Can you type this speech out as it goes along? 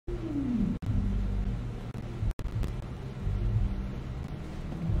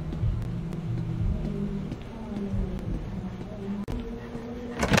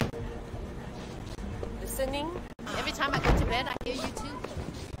listening. Every time I go to bed, I hear you too.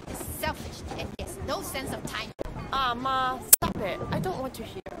 It's selfish and yes, no sense of time. Ma, stop it. I don't want to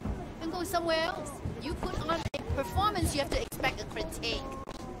hear. Then go somewhere else. You put on a performance, you have to expect a critique.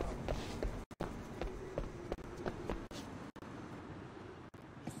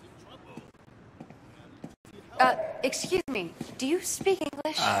 Excuse me, do you speak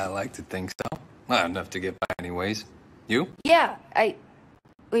English? I like to think so. Well, enough to get by anyways. You? Yeah,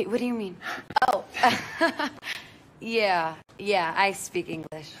 Wait, what do you mean? Oh, yeah, I speak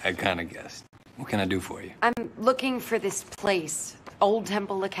English. I kinda guessed. What can I do for you? I'm looking for this place, Old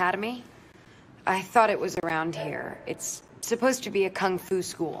Temple Academy. I thought it was around here. It's supposed to be a kung fu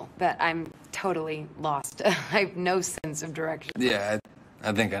school, but I'm totally lost. I have no sense of direction. Yeah,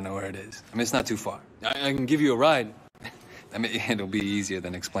 I think I know where it is. I mean, it's not too far. I can give you a ride. I mean, it'll be easier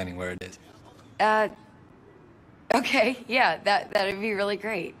than explaining where it is. Okay, yeah, that'd be really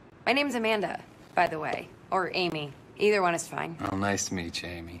great. My name's Amanda, by the way. Or Amy. Either one is fine. Oh, nice to meet you,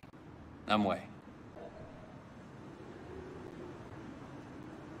 Amy. I'm Wei.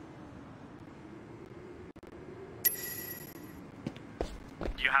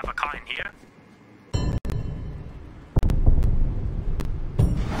 You have a car in here?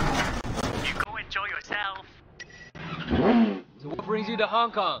 You go enjoy yourself. So what brings you to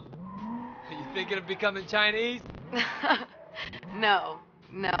Hong Kong? Are you thinking of becoming Chinese? No,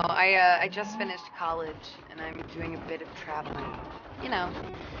 I just finished college, and I'm doing a bit of traveling. You know,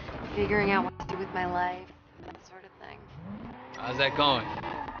 figuring out what to do with my life, that sort of thing. How's that going?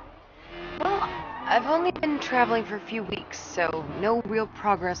 Well, I've only been traveling for a few weeks, so no real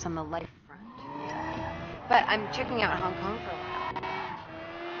progress on the life front. But I'm checking out Hong Kong for a while.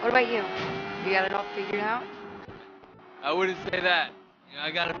 What about you? You got it all figured out? I wouldn't say that. You know,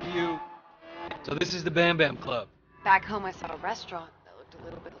 I got a few. So this is the Bam Bam Club. Back home I saw a restaurant that looked a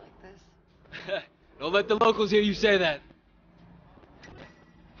little bit like this. Don't let the locals hear you say that.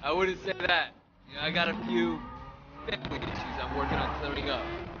 I wouldn't say that. You know, I got a few family issues I'm working on clearing up.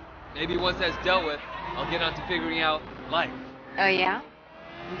 Maybe once that's dealt with, I'll get on to figuring out life. Oh yeah?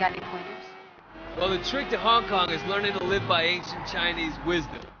 You got any pointers? Well, the trick to Hong Kong is learning to live by ancient Chinese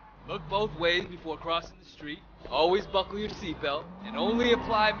wisdom. Look both ways before crossing the street. Always buckle your seatbelt, and only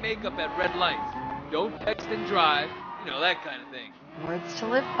apply makeup at red lights. Don't text and drive, you know, that kind of thing. Words to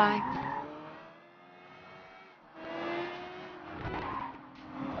live by.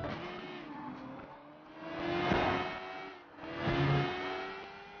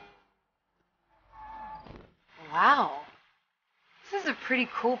 Wow. This is a pretty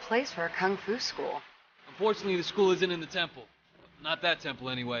cool place for a kung fu school. Unfortunately, the school isn't in the temple. Not that temple,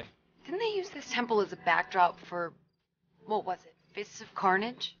 anyway. Didn't they use this temple as a backdrop for, what was it, Fists of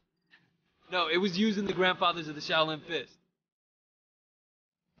Carnage? No, it was used in the Grandfathers of the Shaolin Fist.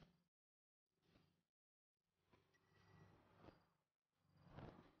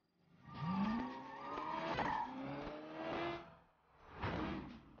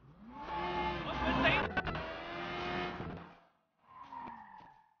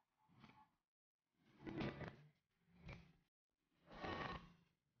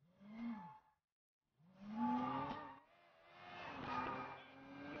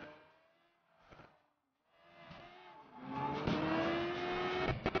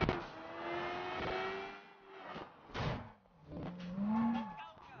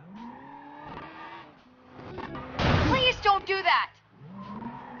 Please don't do that!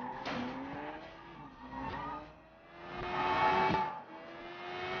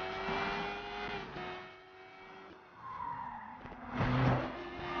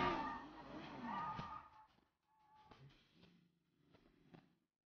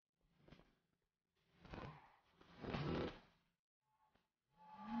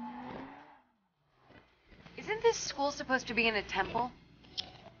 Isn't this school supposed to be in a temple?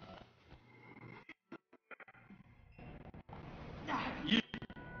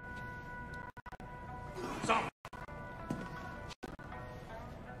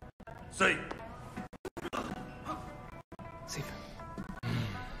 Say.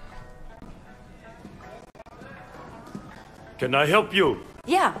 Can I help you?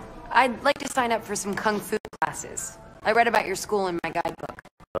 Yeah, I'd like to sign up for some kung fu classes. I read about your school in my guidebook.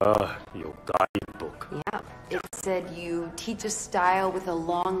 Your guidebook. Yeah, it said you teach a style with a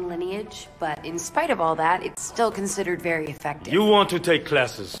long lineage, but in spite of all that, it's still considered very effective. You want to take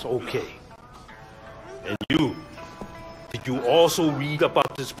classes, okay. And you? Did you also read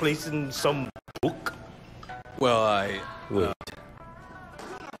about this place in some book? Well, Wait.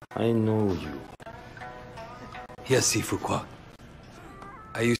 I know you. Yes, Sifu Kwa.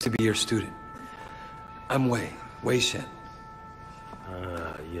 I used to be your student. I'm Wei Shen.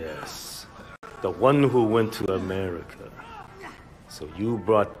 Ah, yes. The one who went to America. So you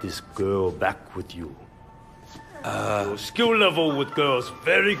brought this girl back with you. Your skill level with girls,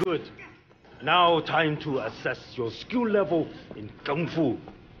 very good. Now time to assess your skill level in Kung Fu.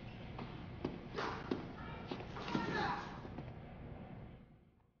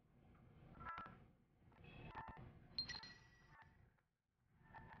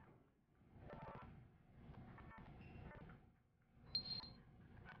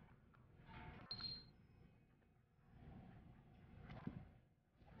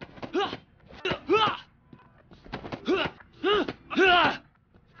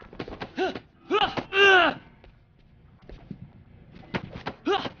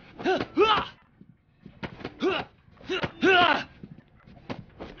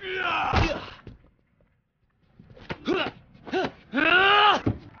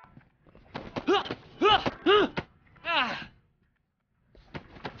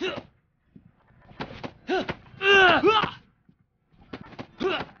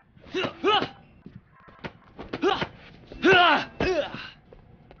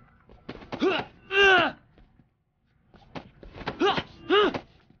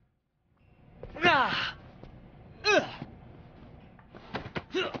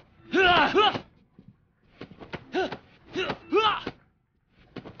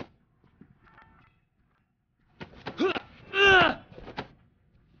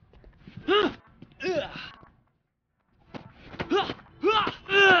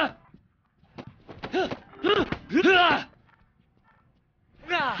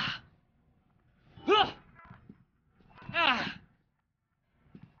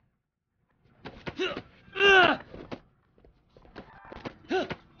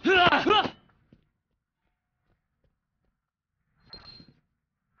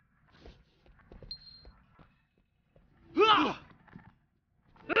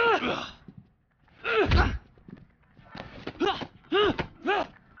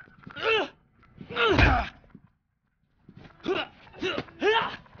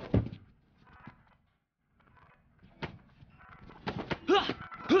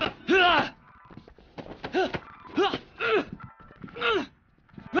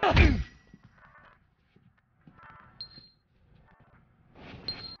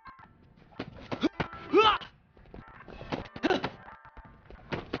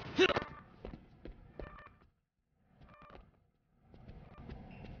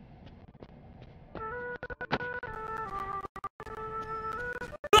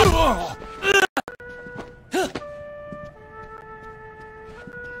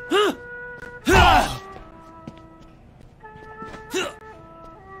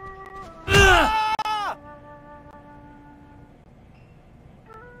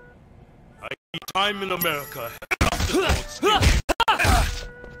 Time in America.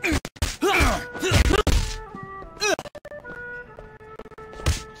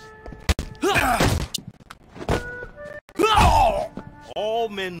 All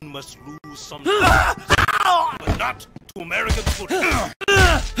men must lose some time, but not to American football.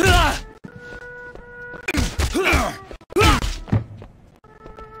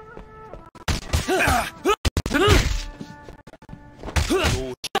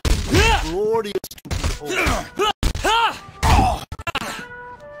 Glorious to behold.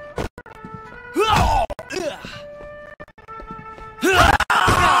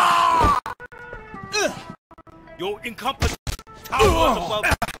 Your incompetent towers above.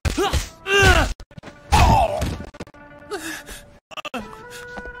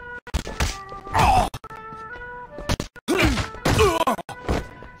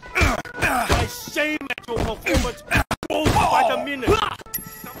 I shame at your performance both by the minute.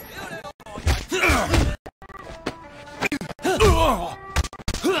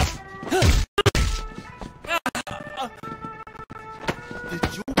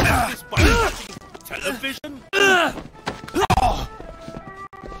 Did you practice by watching television?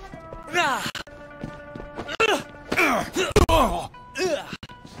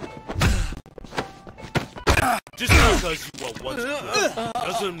 Just because you were once good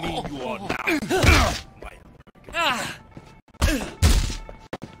doesn't mean you are now.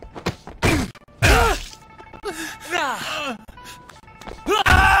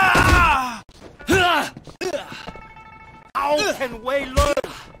 How can Wei learn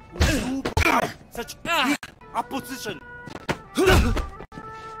when you provide such weak opposition?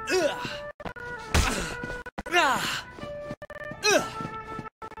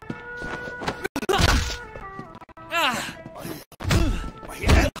 My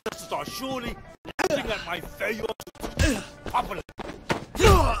ancestors are surely laughing at my failure to properly.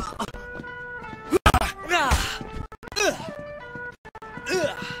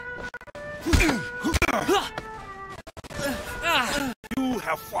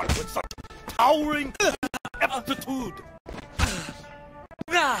 have fought with such towering aptitude.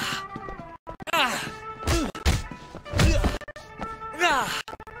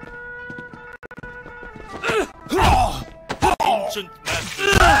 Ancient masters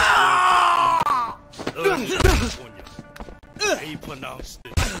learned in California. They pronounced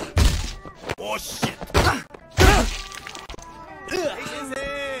it bullshit.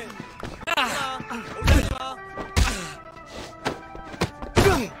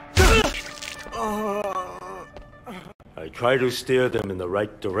 I try to steer them in the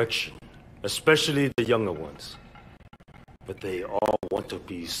right direction, especially the younger ones. But they all want to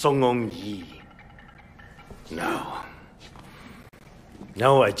be Song Yi.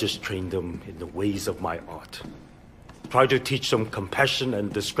 Now I just train them in the ways of my art. Try to teach them compassion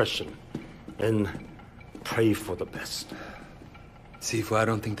and discretion, and pray for the best. Sifu, I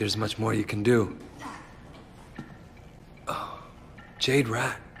don't think there's much more you can do. Oh, Jade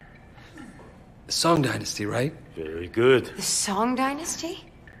Rat. The Song Dynasty, right? Very good. The Song Dynasty?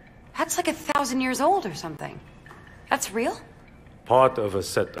 That's like 1,000 years old or something. That's real? Part of a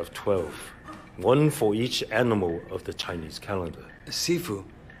set of 12. One for each animal of the Chinese calendar. Sifu,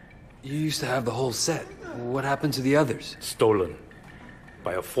 you used to have the whole set. What happened to the others? Stolen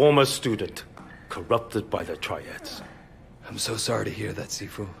by a former student, corrupted by the Triads. I'm so sorry to hear that,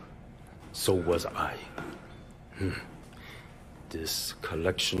 Sifu. So was I. This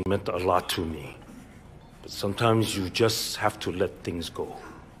collection meant a lot to me. But sometimes you just have to let things go.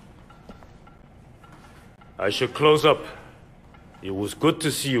 I should close up. It was good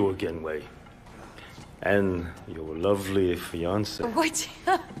to see you again, Wei. And your lovely fiancé. What?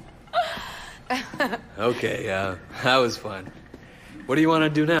 Okay, that was fun. What do you want to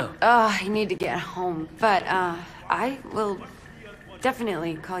do now? I need to get home, but I will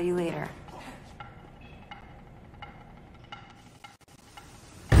definitely call you later.